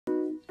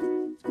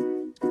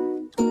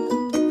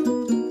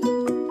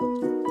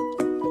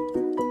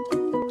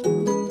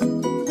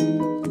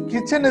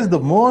Kitchen is the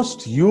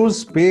most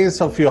used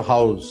space of your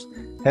house.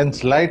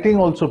 Hence, lighting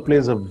also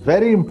plays a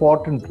very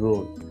important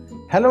role.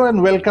 Hello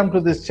and welcome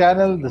to this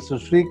channel. This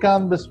is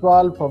Srikant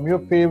Biswal from your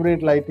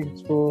favorite lighting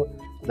store,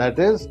 that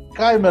is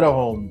Chimera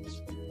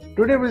Homes.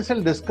 Today we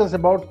shall discuss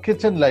about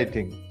kitchen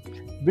lighting.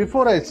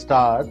 Before I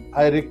start,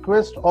 I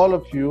request all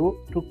of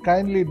you to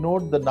kindly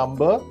note the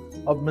number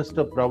of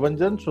Mr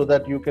Prabhanjan so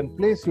that you can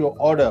place your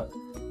order.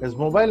 His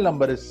mobile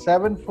number is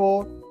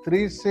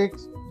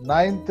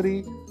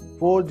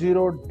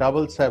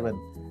 7436934077,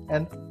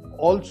 and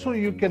also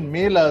you can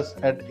mail us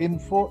at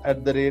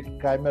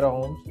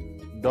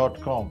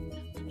info@chimerahomes.com.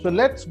 So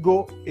let's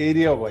go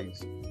area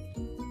wise.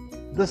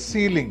 The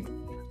ceiling.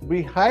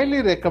 We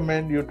highly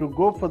recommend you to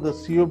go for the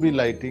COB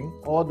lighting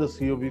or the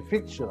COB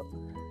fixture,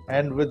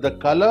 and with the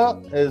color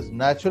is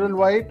natural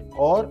white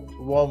or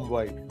warm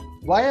white.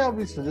 Why are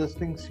we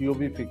suggesting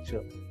COB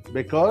fixture?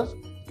 Because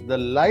the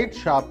light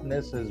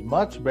sharpness is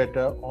much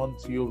better on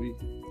COB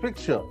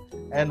fixture,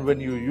 and when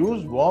you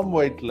use warm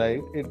white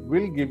light, it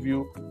will give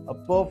you a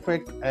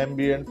perfect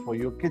ambient for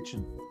your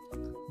kitchen.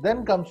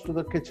 Then comes to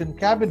the kitchen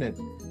cabinet.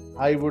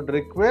 I would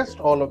request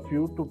all of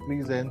you to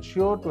please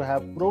ensure to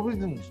have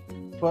provisions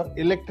for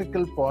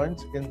electrical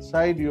points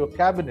inside your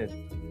cabinet.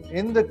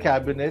 In the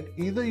cabinet,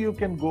 either you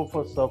can go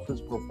for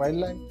surface profile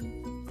light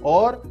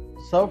or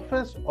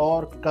surface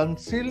or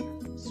conceal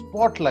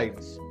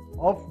spotlights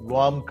of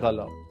warm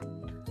color.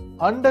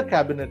 Under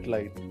cabinet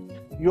light.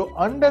 Your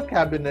under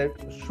cabinet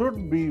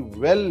should be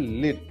well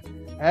lit,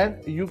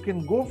 and you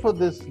can go for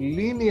this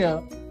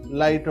linear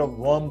light of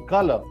warm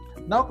color.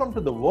 Now come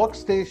to the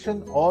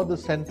workstation or the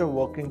center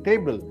working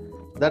table.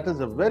 That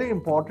is a very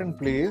important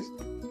place.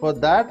 For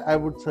that, I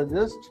would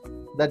suggest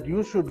that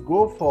you should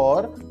go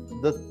for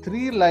the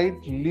 3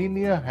 light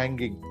linear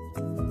hanging.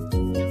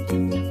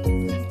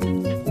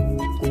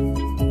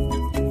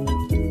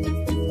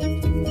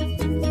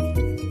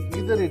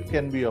 Either it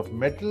can be of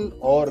metal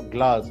or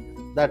glass.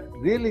 That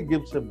really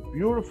gives a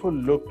beautiful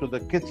look to the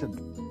kitchen.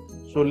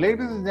 So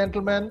ladies and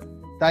gentlemen,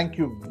 thank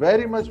you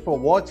very much for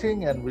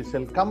watching, and we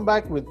shall come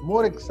back with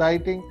more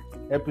exciting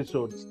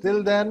episodes.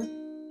 Till then,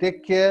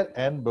 take care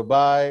and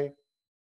bye-bye.